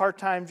and a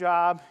part-time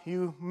job.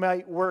 You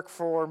might work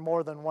for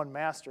more than one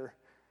master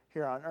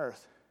here on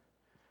earth.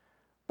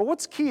 But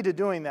what's key to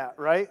doing that,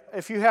 right?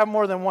 If you have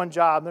more than one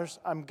job,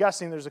 I'm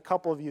guessing there's a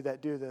couple of you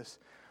that do this.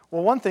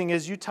 Well, one thing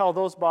is you tell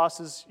those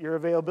bosses your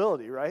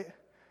availability, right?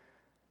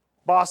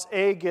 Boss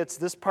A gets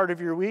this part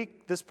of your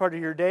week, this part of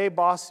your day.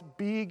 Boss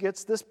B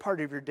gets this part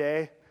of your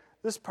day,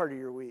 this part of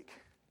your week.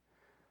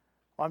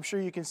 Well, I'm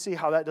sure you can see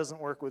how that doesn't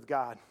work with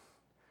God.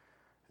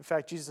 In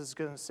fact, Jesus is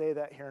going to say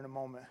that here in a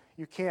moment.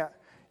 You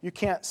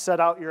can't set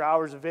out your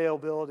hours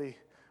availability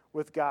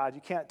with God.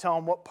 You can't tell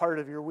Him what part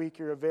of your week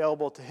you're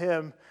available to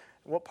Him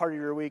and what part of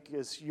your week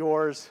is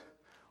yours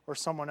or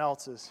someone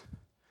else's.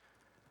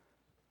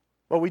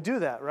 But we do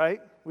that,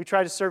 right? We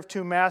try to serve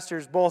two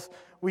masters. Both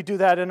we do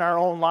that in our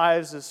own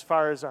lives as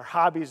far as our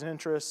hobbies and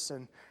interests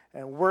and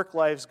work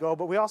lives go,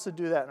 but we also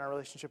do that in our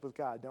relationship with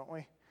God, don't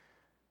we?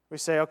 We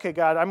say, okay,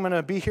 God, I'm going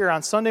to be here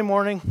on Sunday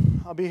morning.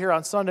 I'll be here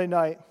on Sunday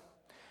night.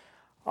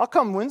 I'll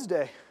come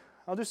Wednesday.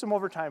 I'll do some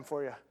overtime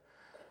for you.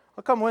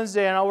 I'll come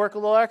Wednesday and I'll work a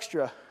little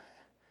extra.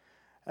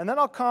 And then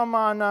I'll come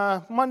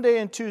on Monday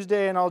and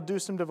Tuesday and I'll do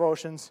some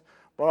devotions.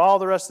 But all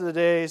the rest of the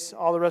days,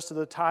 all the rest of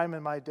the time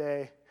in my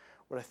day,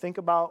 what I think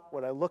about,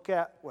 what I look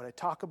at, what I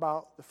talk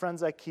about, the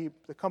friends I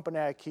keep, the company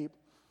I keep,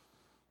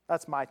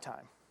 That's my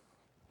time.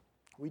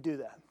 We do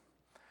that.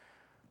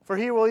 For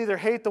he will either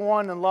hate the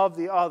one and love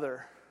the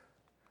other,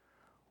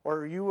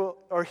 or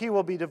he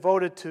will be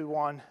devoted to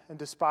one and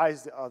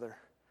despise the other.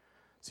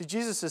 See,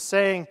 Jesus is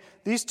saying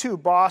these two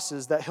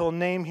bosses that he'll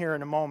name here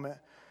in a moment,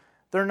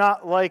 they're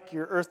not like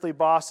your earthly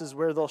bosses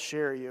where they'll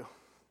share you,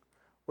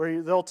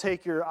 where they'll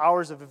take your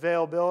hours of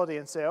availability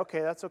and say, okay,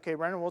 that's okay,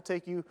 Brendan, we'll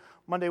take you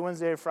Monday,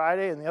 Wednesday, and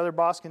Friday, and the other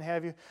boss can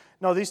have you.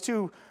 No, these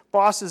two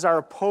bosses are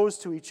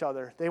opposed to each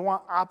other. They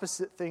want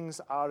opposite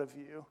things out of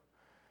you.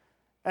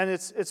 And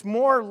it's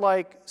more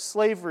like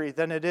slavery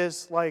than it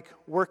is like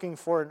working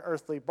for an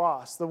earthly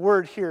boss. The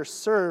word here,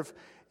 serve,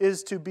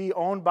 is to be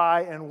owned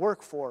by and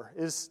work for,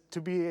 is to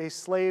be a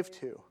slave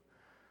to.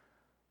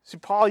 See,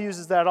 Paul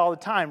uses that all the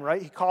time,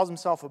 right? He calls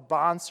himself a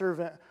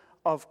bondservant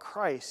of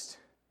Christ.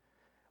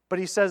 But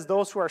he says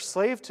those who are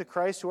slave to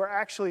Christ, who are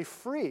actually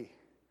free.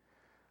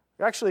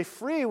 You're actually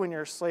free when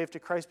you're a slave to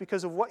Christ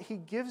because of what he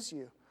gives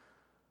you.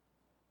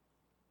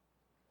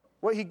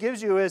 What he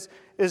gives you is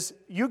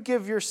you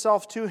give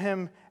yourself to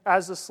him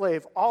as a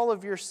slave, all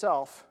of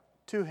yourself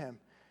to him,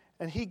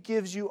 and he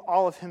gives you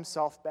all of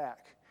himself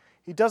back.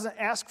 He doesn't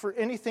ask for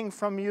anything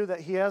from you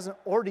that he hasn't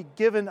already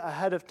given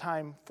ahead of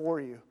time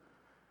for you.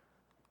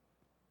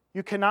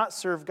 You cannot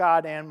serve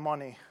God and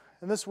money.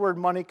 And this word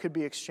money could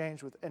be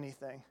exchanged with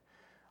anything.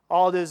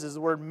 All it is the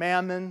word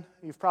mammon.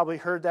 You've probably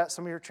heard that.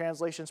 Some of your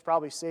translations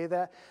probably say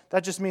that.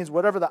 That just means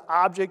whatever the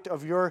object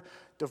of your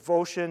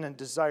devotion and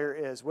desire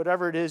is.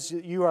 Whatever it is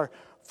that you are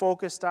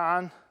focused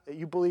on, that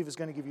you believe is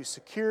going to give you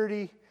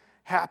security,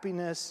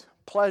 happiness,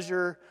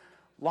 pleasure,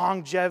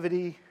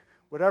 longevity,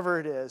 whatever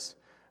it is,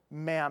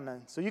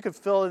 mammon. So you can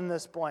fill in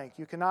this blank.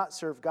 You cannot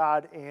serve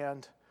God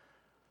and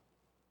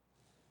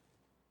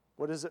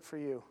what is it for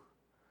you?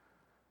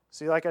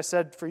 See, like I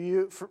said, for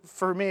you,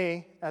 for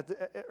me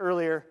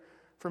earlier,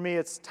 for me,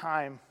 it's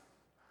time.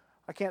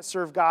 I can't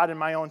serve God in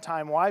my own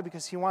time. Why?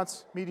 Because he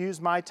wants me to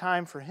use my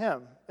time for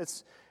him.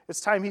 It's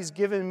time he's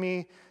given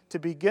me to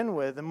begin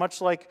with. And much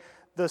like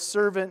the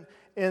servant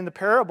in the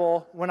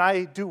parable, when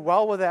I do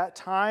well with that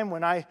time,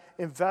 when I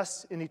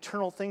invest in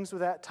eternal things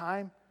with that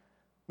time,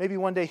 maybe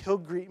one day he'll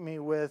greet me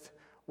with,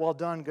 well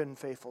done, good and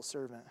faithful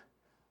servant.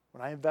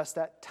 When I invest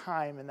that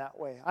time in that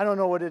way. I don't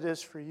know what it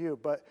is for you,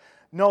 but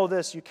know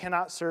this, you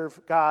cannot serve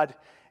God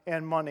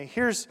and money.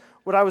 Here's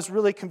what I was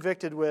really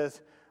convicted with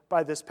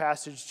by this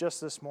passage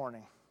just this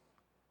morning.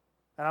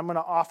 And I'm going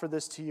to offer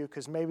this to you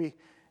because maybe,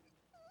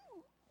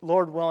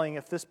 Lord willing,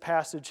 if this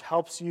passage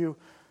helps you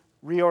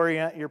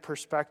reorient your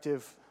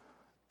perspective,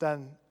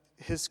 then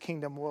his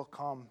kingdom will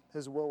come.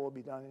 His will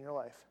be done in your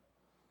life.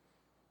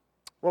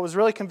 What was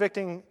really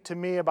convicting to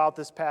me about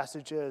this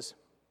passage is,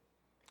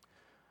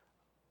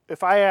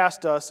 if I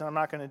asked us, and I'm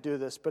not going to do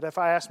this, but if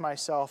I asked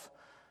myself,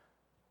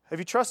 have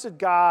you trusted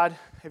God?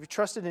 Have you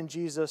trusted in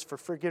Jesus for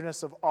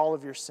forgiveness of all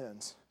of your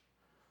sins?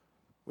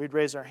 We'd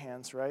raise our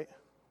hands, right?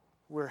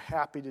 We're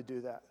happy to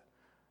do that.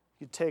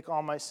 You'd take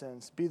all my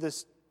sins. Be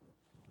this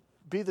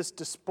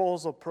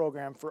disposal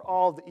program for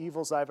all the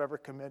evils I've ever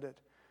committed.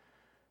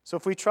 So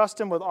if we trust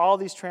him with all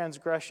these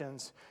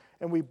transgressions,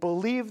 and we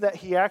believe that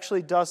he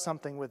actually does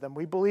something with them,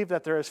 we believe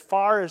that they're as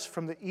far as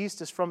from the east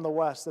as from the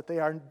west, that they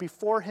are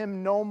before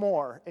him no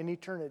more in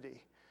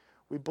eternity.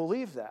 We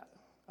believe that.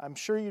 I'm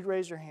sure you'd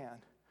raise your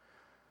hand.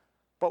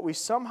 But we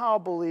somehow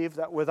believe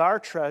that with our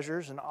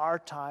treasures and our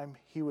time,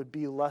 he would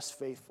be less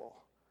faithful.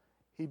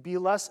 He'd be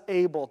less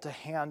able to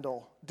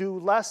handle, do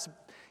less.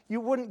 You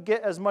wouldn't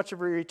get as much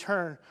of a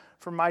return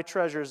from my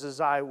treasures as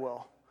I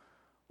will.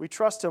 We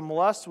trust him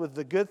less with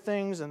the good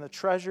things and the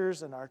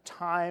treasures and our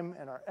time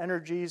and our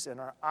energies and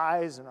our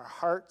eyes and our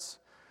hearts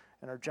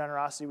and our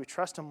generosity. We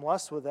trust him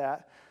less with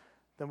that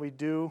than we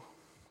do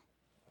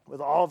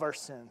with all of our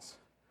sins.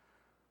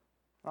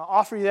 I'll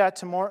offer you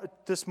that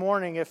this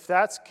morning if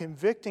that's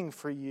convicting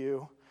for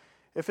you,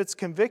 if it's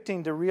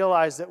convicting to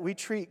realize that we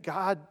treat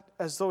God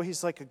as though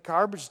he's like a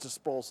garbage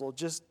disposal,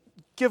 just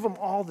give him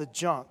all the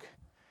junk,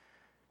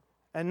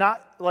 and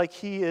not like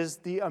he is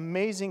the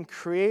amazing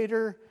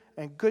creator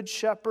and good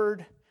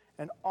shepherd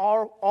and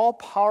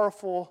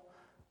all-powerful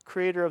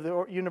creator of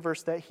the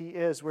universe that he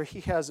is, where he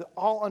has it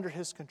all under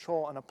his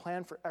control and a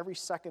plan for every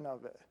second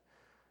of it.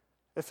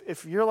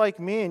 If you're like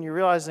me and you're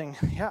realizing,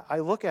 yeah, I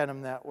look at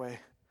him that way,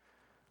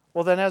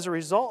 well, then as a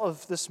result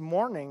of this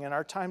morning and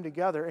our time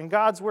together, and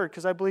God's word,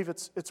 because I believe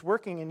it's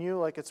working in you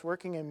like it's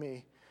working in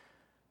me,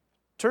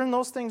 turn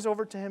those things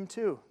over to him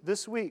too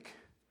this week.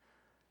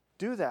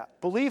 Do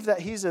that. Believe that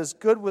he's as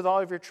good with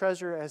all of your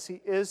treasure as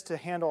he is to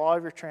handle all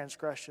of your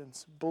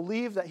transgressions.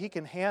 Believe that he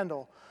can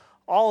handle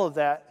all of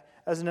that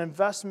as an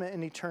investment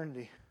in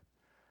eternity.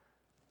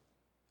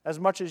 As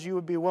much as you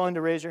would be willing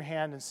to raise your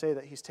hand and say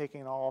that he's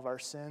taken all of our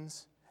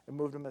sins and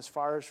moved them as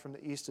far as from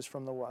the east as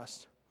from the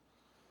west.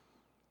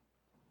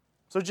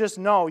 So just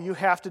know you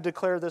have to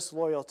declare this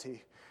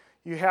loyalty.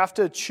 You have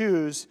to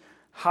choose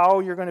how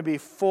you're going to be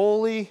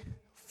fully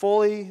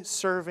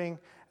serving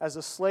as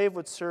a slave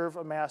would serve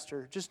a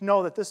master. Just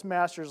know that this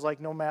master is like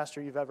no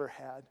master you've ever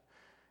had.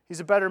 He's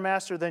a better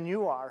master than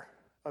you are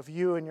of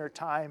you and your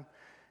time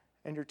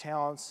and your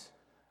talents,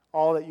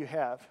 all that you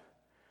have.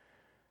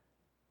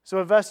 So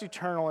invest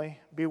eternally,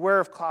 beware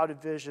of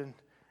clouded vision,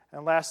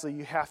 and lastly,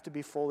 you have to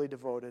be fully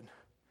devoted.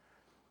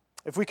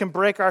 If we can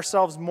break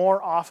ourselves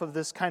more off of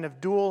this kind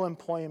of dual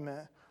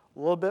employment, a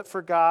little bit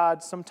for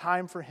God, some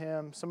time for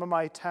Him, some of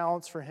my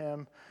talents for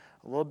Him,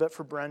 a little bit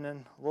for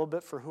Brendan, a little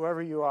bit for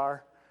whoever you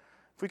are,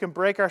 if we can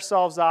break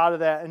ourselves out of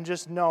that and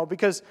just know,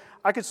 because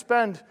we could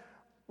spend,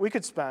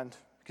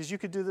 because you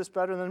could do this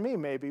better than me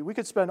maybe, we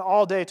could spend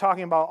all day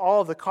talking about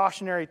all of the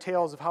cautionary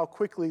tales of how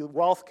quickly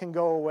wealth can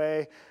go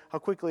away, how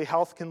quickly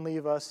health can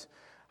leave us,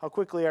 how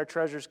quickly our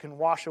treasures can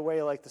wash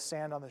away like the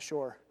sand on the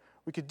shore.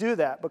 We could do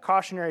that, but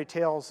cautionary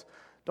tales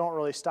don't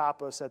really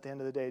stop us at the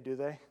end of the day, do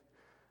they?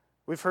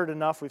 We've heard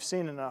enough, we've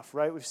seen enough,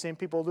 right? We've seen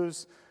people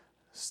lose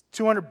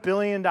 $200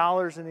 billion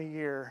in a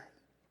year,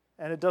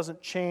 and it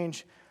doesn't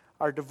change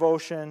our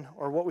devotion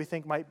or what we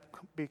think might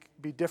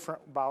be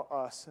different about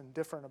us and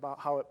different about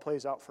how it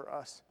plays out for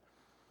us.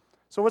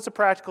 So what's a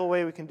practical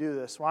way we can do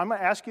this? Well, I'm going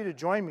to ask you to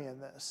join me in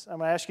this. I'm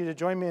going to ask you to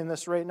join me in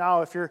this right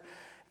now. If you're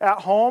at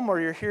home or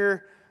you're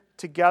here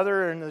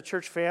together in the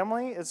church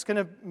family, it's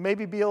going to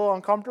maybe be a little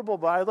uncomfortable,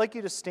 but I'd like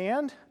you to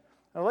stand.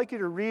 I'd like you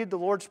to read the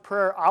Lord's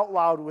Prayer out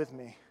loud with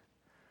me.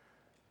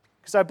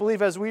 Because I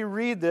believe as we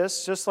read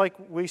this, just like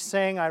we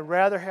sang, I'd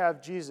rather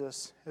have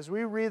Jesus, as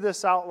we read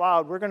this out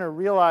loud, we're going to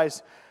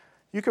realize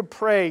you could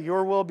pray,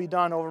 your will be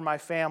done over my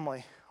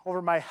family,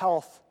 over my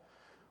health,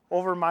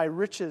 over my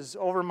riches,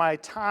 over my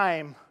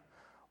time,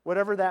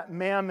 whatever that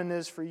mammon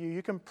is for you.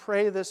 You can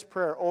pray this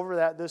prayer over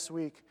that this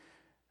week.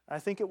 I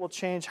think it will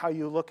change how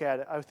you look at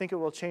it. I think it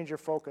will change your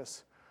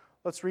focus.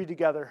 Let's read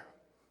together.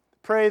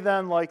 Pray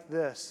then like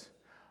this: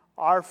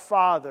 Our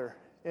Father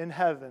in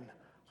heaven,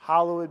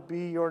 hallowed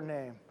be your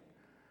name.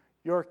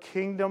 Your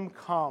kingdom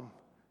come,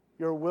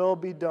 your will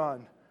be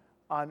done,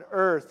 on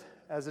earth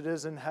as it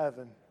is in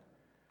heaven.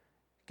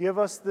 Give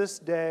us this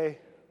day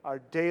our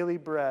daily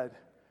bread,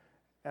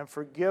 and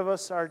forgive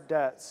us our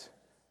debts,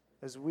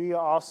 as we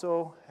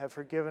also have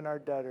forgiven our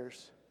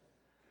debtors.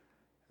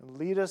 And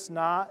lead us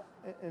not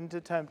into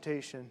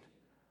temptation,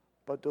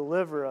 but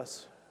deliver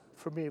us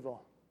from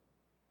evil.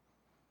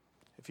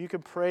 If you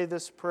can pray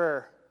this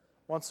prayer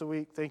once a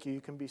week, thank you.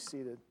 You can be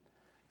seated.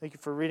 Thank you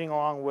for reading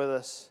along with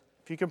us.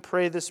 If you can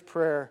pray this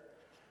prayer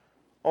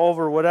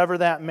over whatever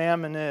that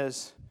mammon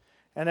is,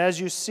 and as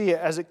you see it,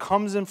 as it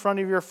comes in front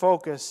of your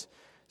focus,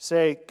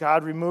 say,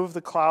 God, remove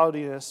the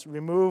cloudiness,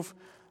 remove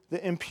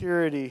the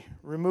impurity,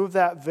 remove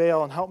that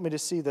veil, and help me to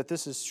see that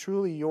this is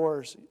truly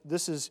yours.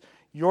 This is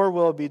your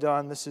will be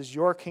done. This is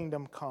your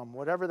kingdom come.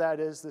 Whatever that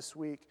is this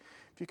week,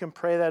 if you can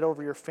pray that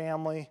over your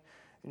family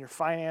and your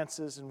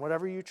finances and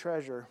whatever you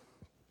treasure,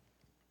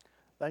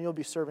 then you'll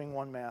be serving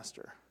one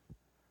master.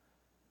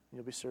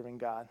 You'll be serving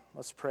God.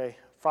 Let's pray.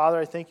 Father,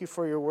 I thank you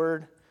for your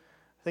word.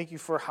 Thank you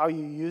for how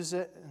you use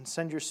it and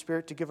send your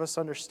Spirit to give us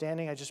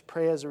understanding. I just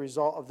pray as a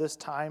result of this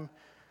time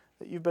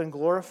that you've been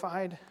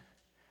glorified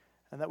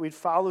and that we'd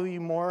follow you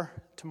more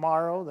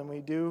tomorrow than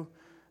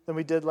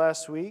we did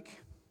last week.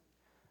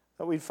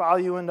 That we'd follow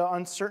you into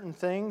uncertain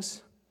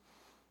things,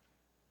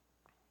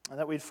 and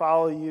that we'd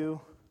follow you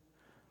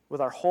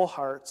with our whole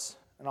hearts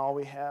and all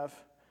we have.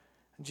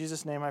 In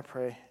Jesus' name I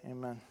pray,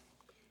 amen.